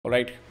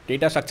Alright,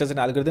 data structures and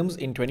algorithms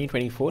in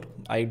 2024.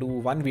 I do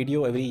one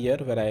video every year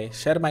where I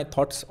share my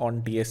thoughts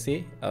on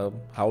DSA.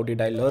 How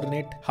did I learn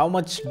it? How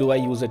much do I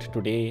use it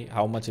today?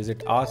 How much is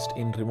it asked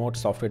in remote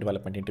software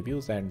development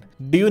interviews? And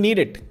do you need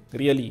it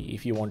really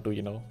if you want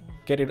to,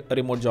 get a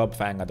remote job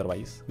Fang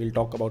otherwise? We'll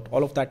talk about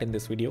all of that in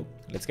this video.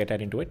 Let's get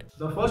right into it.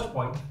 The first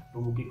point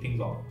to kick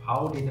things off,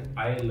 how did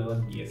I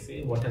learn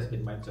DSA? What has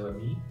been my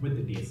journey with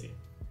the DSA?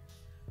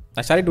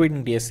 I started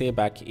doing DSA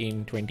back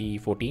in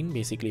 2014,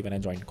 basically when I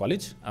joined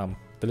college.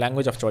 The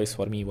language of choice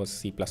for me was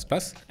C++,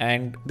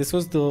 and this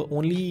was the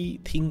only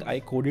thing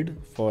I coded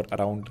for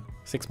around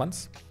 6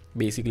 months.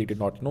 Basically did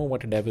not know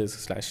what dev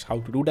is /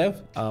 how to do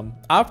dev.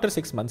 After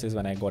 6 months is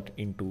when I got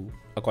into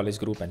a college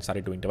group and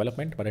started doing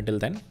development. But until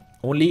then,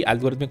 only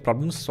algorithmic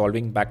problems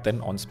solving back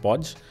then on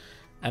Spodge,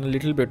 and a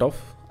little bit of,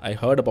 I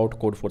heard about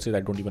code forces. I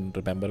don't even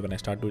remember when I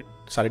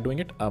started doing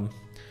it.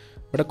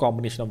 But a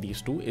combination of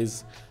these two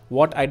is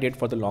what I did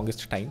for the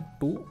longest time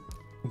to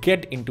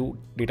get into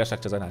data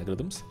structures and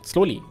algorithms.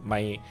 Slowly,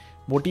 my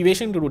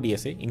motivation to do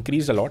DSA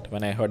increased a lot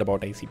when I heard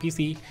about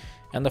ICPC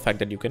and the fact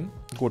that you can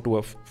go to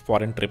a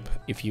foreign trip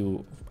if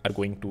you are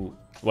going to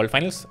World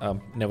Finals.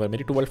 Never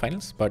made it to World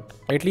Finals, but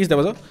at least there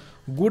was a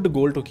good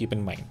goal to keep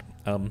in mind.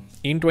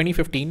 In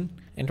 2015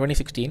 and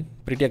 2016,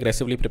 pretty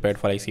aggressively prepared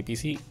for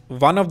ICPC.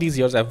 One of these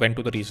years I went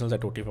to the regionals, I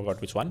totally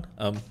forgot which one.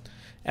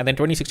 And then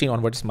 2016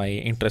 onwards, my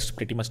interest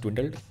pretty much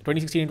dwindled.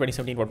 2016 and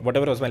 2017,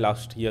 whatever was my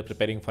last year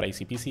preparing for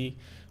ICPC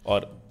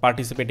or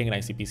participating in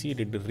ICPC,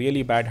 did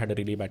really bad, had a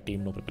really bad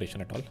team, no preparation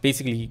at all.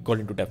 Basically got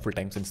into dev full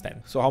time since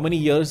then. So how many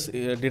years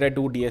did I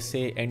do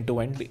DSA end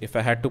to end? If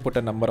I had to put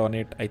a number on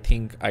it, I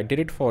think I did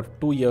it for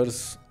 2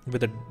 years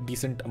with a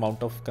decent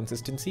amount of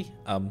consistency.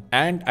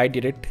 And I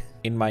did it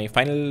in my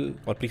final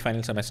or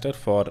pre-final semester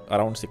for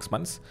around 6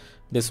 months.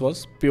 This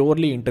was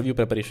purely interview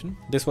preparation.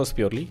 This was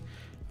purely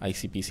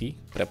ICPC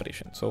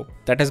preparation. So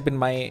that has been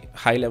my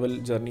high level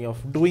journey of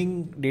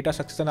doing data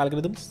structures and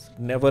algorithms.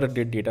 Never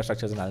did data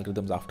structures and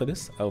algorithms after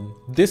this.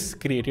 This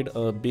created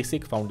a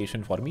basic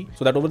foundation for me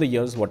so that over the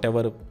years,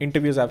 whatever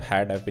interviews I've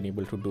had, I've been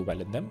able to do well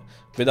in them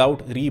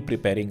without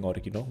re-preparing or,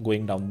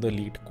 going down the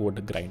lead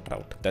code grind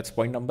route. That's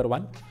point number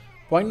one.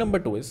 Point number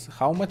two is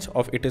how much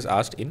of it is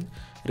asked in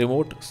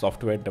remote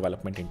software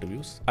development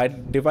interviews. I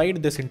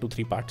divide this into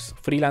 3 parts.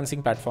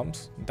 Freelancing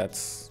platforms,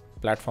 that's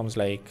platforms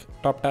like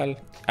TopTal,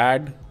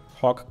 ad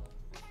hoc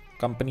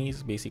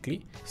companies,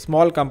 basically.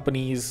 Small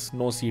companies,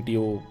 no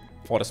CTO,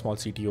 for a small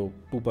CTO,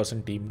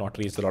 2-person team, not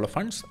raised a lot of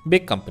funds.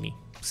 Big company,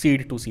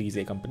 seed to series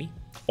A company,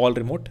 all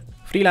remote.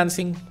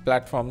 Freelancing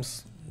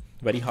platforms,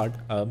 very hard.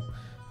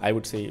 I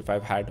would say if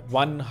I've had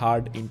one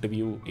hard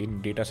interview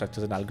in data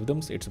structures and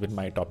algorithms, it's been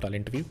my TopTal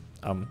interview.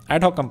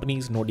 Ad hoc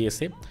companies, no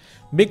DSA.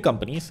 Big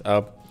companies,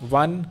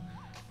 one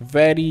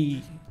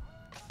very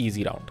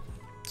easy round.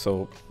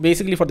 So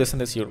basically for this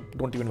and this, you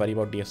don't even worry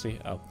about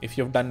DSA. If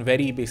you've done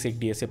very basic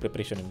DSA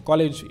preparation in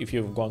college, if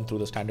you've gone through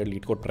the standard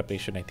lead code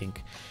preparation, I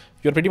think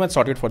you're pretty much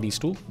sorted for these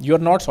two. You're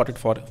not sorted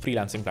for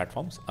freelancing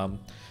platforms,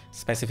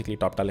 specifically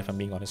TopTal, if I'm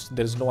being honest.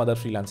 There's no other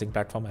freelancing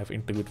platform I've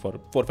interviewed for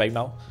 4 or 5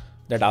 now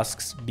that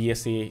asks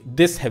DSA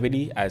this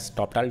heavily as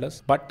TopTal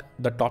does, but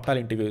the TopTal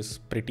interview is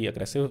pretty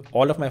aggressive.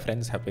 All of my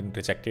friends have been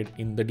rejected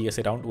in the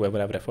DSA round,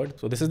 whoever I've referred.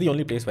 So this is the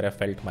only place where I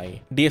felt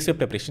my DSA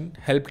preparation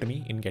helped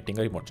me in getting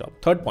a remote job.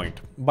 Third point,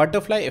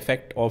 butterfly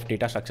effect of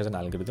data structures and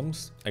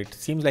algorithms. It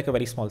seems like a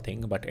very small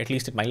thing, but at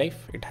least in my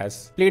life, it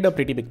has played a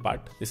pretty big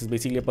part. This is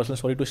basically a personal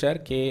story to share.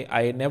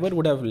 I never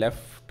would have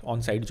left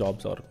on-site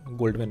jobs or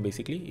Goldman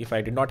basically if I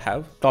did not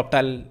have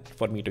TopTal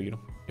for me to,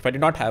 if I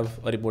did not have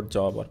a remote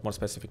job, or more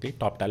specifically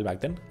TopTal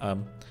back then.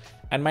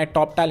 And my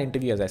TopTal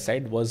interview, as I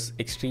said, was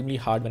extremely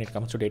hard when it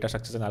comes to data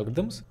structures and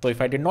algorithms. So if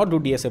I did not do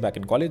DSA back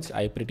in college,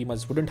 I pretty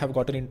much wouldn't have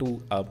gotten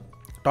into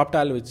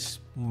TopTal, which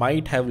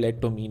might have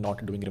led to me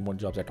not doing remote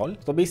jobs at all.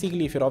 So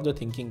basically, if you're of the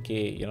thinking,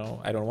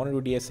 I don't want to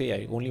do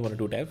DSA, I only want to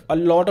do dev. A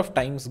lot of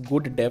times,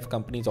 good dev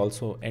companies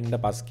also end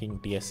up asking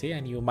DSA,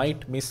 and you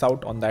might miss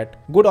out on that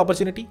good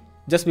opportunity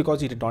just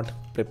because you did not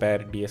prepare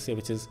DSA,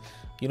 which is,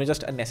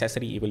 just a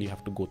necessary evil you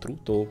have to go through.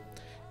 So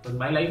in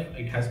my life,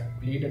 it has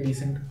played a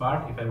decent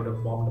part. If I would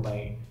have bombed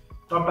my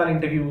TopTal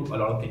interview, a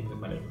lot of things in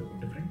my life would have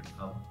been different.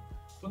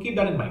 So keep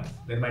that in mind.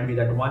 There might be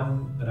that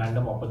one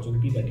random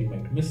opportunity that you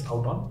might miss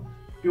out on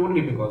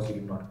purely because you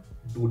did not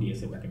do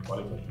DSA back in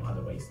college or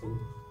otherwise.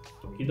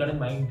 So keep that in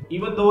mind.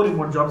 Even though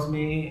remote jobs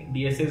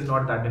DSA is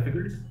not that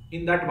difficult,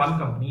 in that one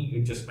company,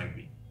 it just might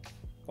be.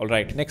 All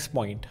right, next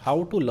point,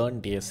 how to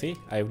learn DSA.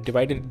 I've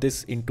divided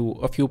this into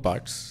a few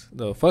parts.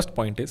 The first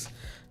point is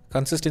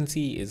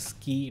consistency is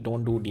key.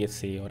 Don't do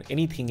DSA or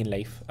anything in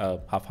life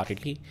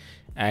half-heartedly,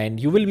 and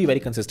you will be very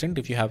consistent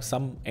if you have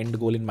some end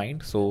goal in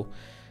mind. So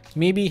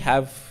maybe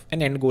have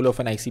an end goal of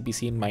an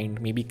ICPC in mind,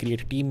 maybe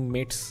create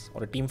teammates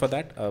or a team for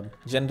that.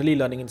 Generally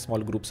learning in small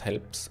groups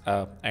helps.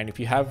 And if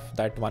you have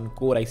that one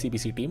core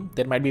ICPC team,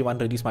 there might be one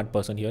really smart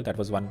person here. That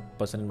was one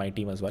person in my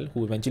team as well,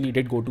 who eventually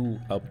did go to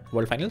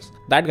World Finals.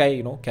 That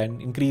guy, can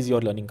increase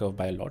your learning curve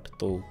by a lot.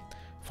 So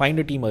find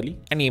a team early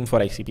and aim for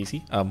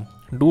ICPC.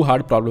 Do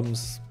hard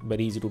problems,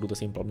 very easy to do the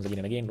same problems again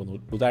and again.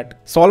 Don't do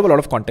that. Solve a lot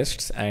of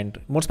contests, and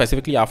more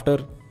specifically after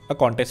a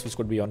contest, which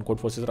could be on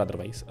Codeforces or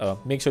otherwise.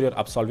 Make sure you're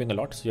up solving a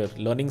lot, so you're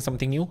learning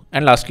something new.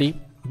 And lastly,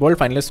 world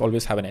finalists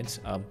always have an edge.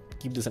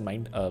 Keep this in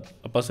mind.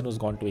 A person who's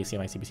gone to ACM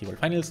ICPC World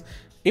Finals,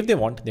 if they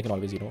want, they can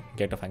always,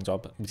 get a Fang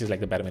job, which is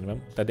like the bare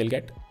minimum that they'll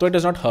get. So it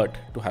does not hurt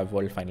to have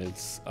World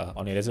Finals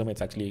on your resume.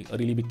 It's actually a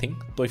really big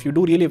thing. So if you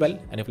do really well,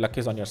 and if luck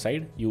is on your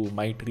side, you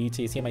might reach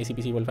ACM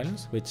ICPC World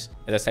Finals, which,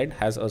 as I said,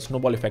 has a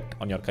snowball effect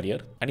on your career.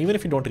 And even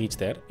if you don't reach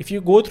there, if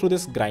you go through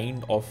this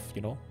grind of,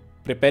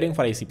 preparing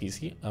for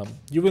ICPC,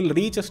 you will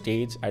reach a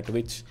stage at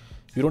which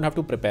you don't have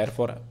to prepare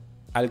for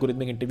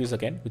algorithmic interviews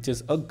again, which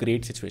is a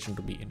great situation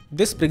to be in.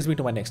 This brings me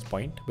to my next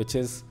point, which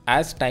is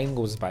as time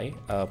goes by,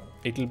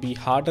 it will be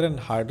harder and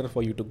harder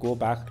for you to go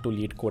back to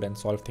lead code and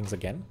solve things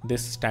again.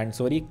 This stands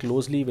very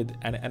closely with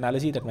an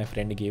analogy that my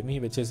friend gave me,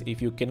 which is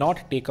if you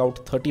cannot take out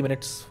 30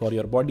 minutes for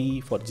your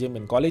body, for gym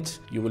in college,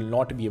 you will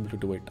not be able to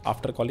do it.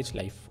 After college,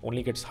 life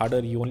only gets harder,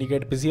 you only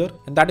get busier.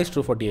 And that is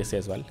true for DSA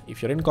as well.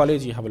 If you're in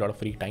college, you have a lot of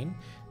free time.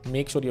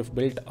 Make sure you've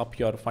built up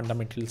your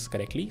fundamentals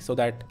correctly so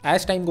that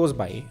as time goes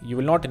by, you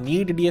will not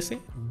need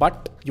DSA,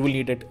 but you will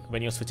need it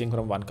when you're switching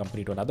from one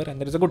company to another. And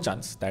there is a good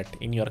chance that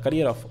in your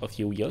career of a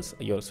few years,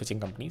 you're switching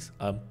companies.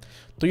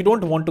 So you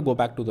don't want to go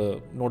back to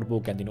the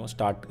notebook and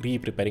start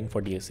re-preparing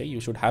for DSA. You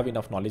should have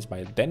enough knowledge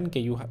by then.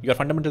 Your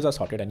fundamentals are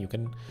sorted and you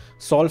can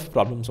solve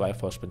problems via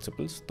first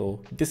principles. So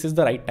this is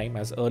the right time,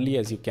 as early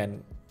as you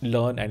can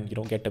learn and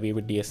get away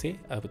with DSA,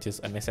 which is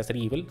a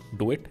necessary evil.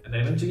 Do it. And then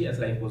eventually, as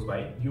life goes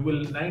by, you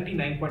will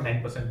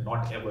 99.9%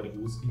 not ever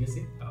use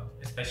DSA,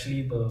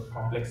 especially the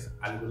complex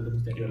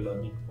algorithms that you're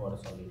learning for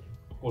solving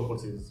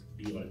Codeforces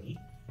D or E.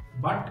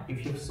 But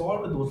if you've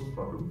solved those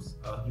problems,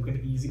 you can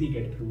easily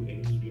get through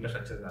any data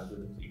structures and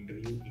algorithms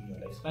interview in your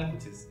lifespan,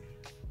 which is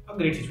a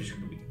great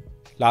situation to be in.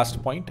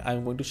 Last point,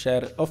 I'm going to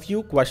share a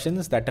few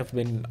questions that have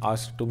been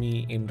asked to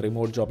me in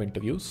remote job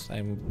interviews.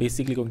 I'm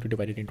basically going to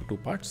divide it into two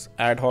parts.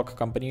 Ad hoc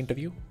company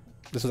interview.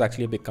 This was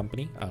actually a big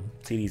company,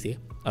 Series A,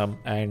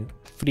 and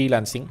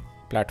freelancing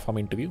platform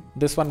interview.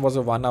 This one was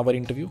a 1 hour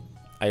interview.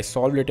 I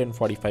solved it in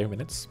 45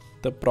 minutes.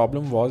 The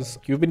problem was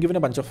you've been given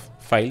a bunch of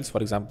files,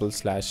 for example,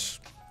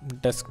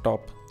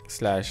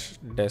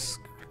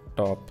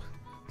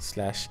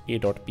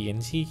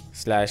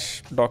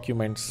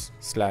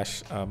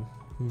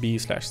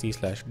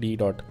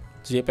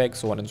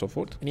 so on and so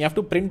forth. And you have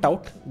to print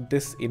out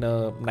this in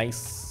a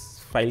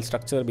nice file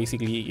structure.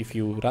 Basically, if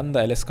you run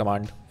the ls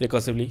command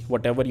recursively,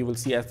 whatever you will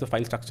see as the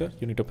file structure,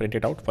 you need to print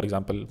it out. For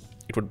example,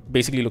 it would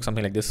basically look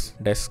something like this: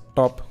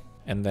 desktop,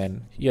 and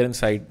then here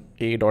inside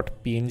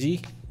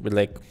a.png with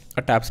like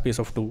a tab space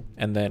of 2,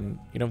 and then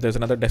if there's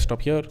another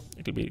desktop here,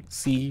 it will be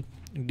c,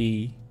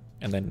 d,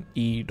 and then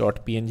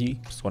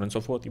e.png, so on and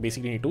so forth. You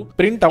basically need to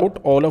print out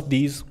all of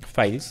these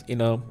files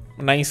in a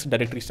nice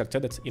directory structure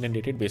that's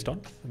inundated based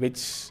on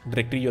which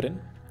directory you're in.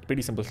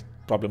 Pretty simple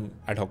problem,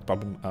 ad hoc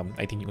problem.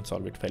 I think you can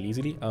solve it fairly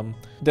easily.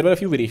 There were a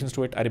few variations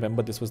to it. I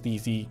remember this was the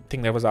easy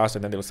thing that was asked,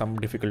 and then there was some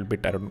difficult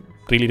bit. I don't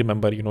really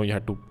remember. You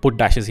had to put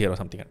dashes here or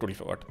something. I totally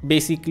forgot.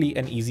 Basically,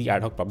 an easy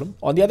ad hoc problem.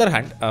 On the other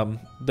hand,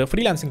 the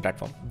freelancing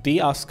platform,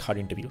 they ask hard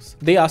interviews.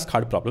 They ask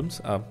hard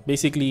problems.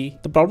 Basically,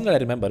 the problem that I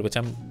remember, which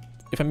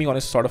if I'm being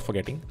honest, sort of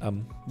forgetting,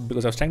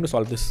 because I was trying to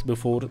solve this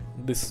before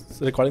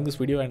recording this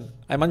video, and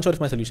I'm unsure if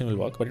my solution will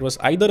work, but it was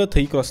either a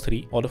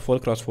 3x3 or a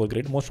 4x4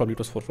 grid. Most probably it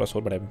was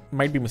 4x4, but I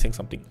might be missing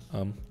something.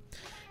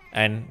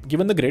 And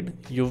given the grid,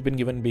 you've been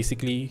given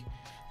basically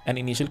an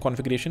initial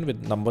configuration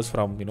with numbers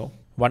from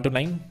 1 to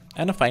 9,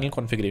 and a final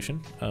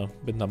configuration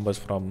with numbers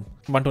from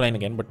 1 to 9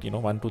 again, but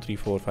 1, 2, 3,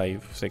 4,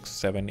 5, 6,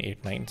 7,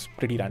 8, 9. It's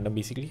pretty random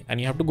basically, and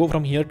you have to go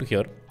from here to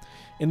here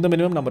in the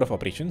minimum number of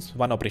operations.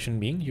 One operation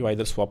being you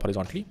either swap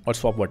horizontally or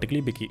swap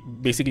vertically.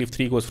 Basically, if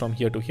 3 goes from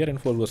here to here and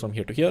 4 goes from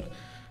here to here,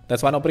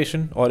 that's one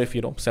operation. Or if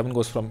 7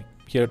 goes from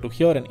here to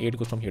here and 8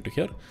 goes from here to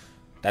here,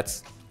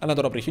 that's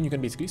another operation. You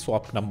can basically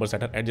swap numbers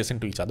that are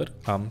adjacent to each other.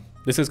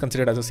 This is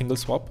considered as a single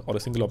swap or a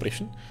single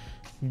operation.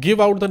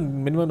 Give out the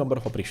minimum number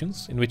of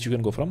operations in which you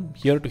can go from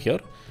here to here,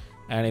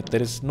 and if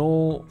there is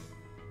no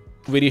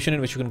variation in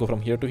which you can go from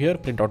here to here,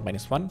 print out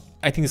 -1.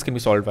 I think this can be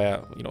solved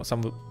via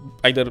some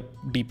either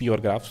DP or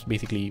graphs.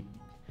 Basically,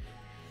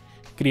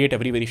 create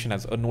every variation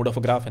as a node of a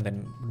graph and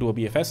then do a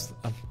BFS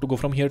to go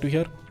from here to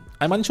here.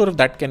 I'm unsure if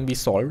that can be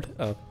solved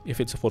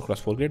if it's a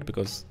 4x4 grid,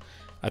 because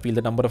I feel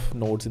the number of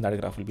nodes in that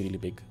graph will be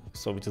really big.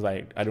 So which is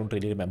why I don't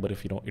really remember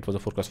if it was a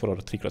 4x4 or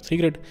a 3x3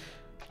 grid.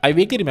 I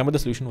vaguely remember the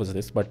solution was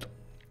this, but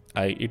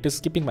it is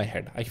skipping my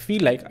head. I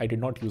feel like I did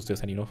not use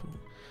this and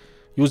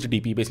used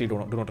DP. Basically do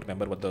not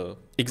remember what the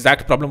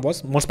exact problem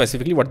was. More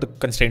specifically, what the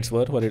constraints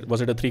were.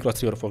 Was it a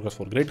 3x3 or a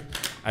 4x4 grid?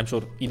 I'm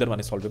sure either one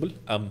is solvable.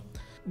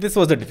 This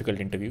was the difficult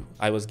interview.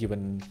 I was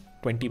given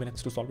 20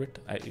 minutes to solve it,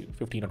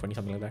 15 or 20,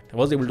 something like that. I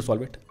was able to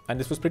solve it. And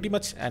this was pretty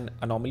much an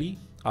anomaly.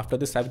 After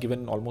this, I've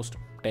given almost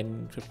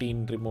 10,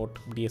 15 remote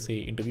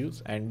DSA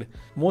interviews, and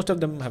most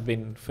of them have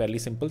been fairly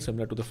simple,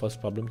 similar to the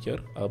first problem here.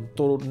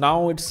 So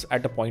now it's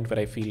at a point where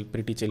I feel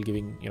pretty chill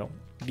giving,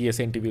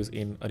 DSA interviews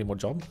in a remote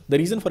job. The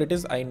reason for it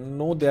is I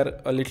know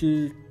they're a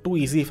little too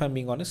easy, if I'm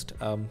being honest,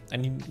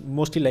 and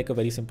mostly like a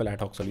very simple ad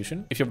hoc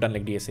solution. If you've done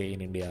like DSA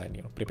in India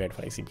and prepared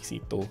for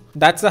ICPC, so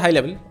that's the high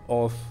level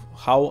of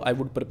how I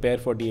would prepare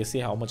for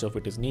DSA. How much of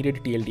it is needed?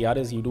 TLDR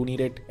is you do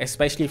need it,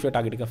 especially if you're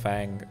targeting a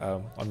FAANG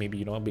or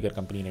maybe a bigger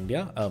company in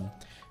India.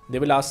 They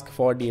will ask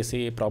for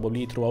DSA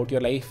probably throughout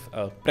your life.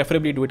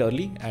 Preferably do it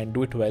early and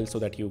do it well so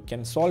that you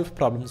can solve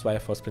problems via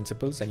first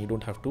principles and you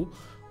don't have to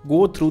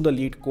go through the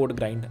lead code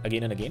grind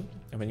again and again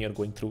when you're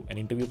going through an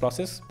interview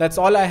process. That's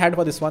all I had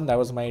for this one. That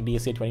was my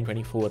DSA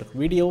 2024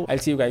 video. I'll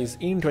see you guys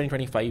in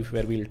 2025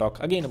 where we'll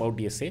talk again about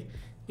DSA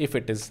if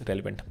it is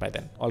relevant by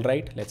then. All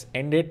right, let's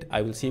end it.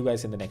 I will see you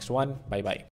guys in the next one. Bye bye.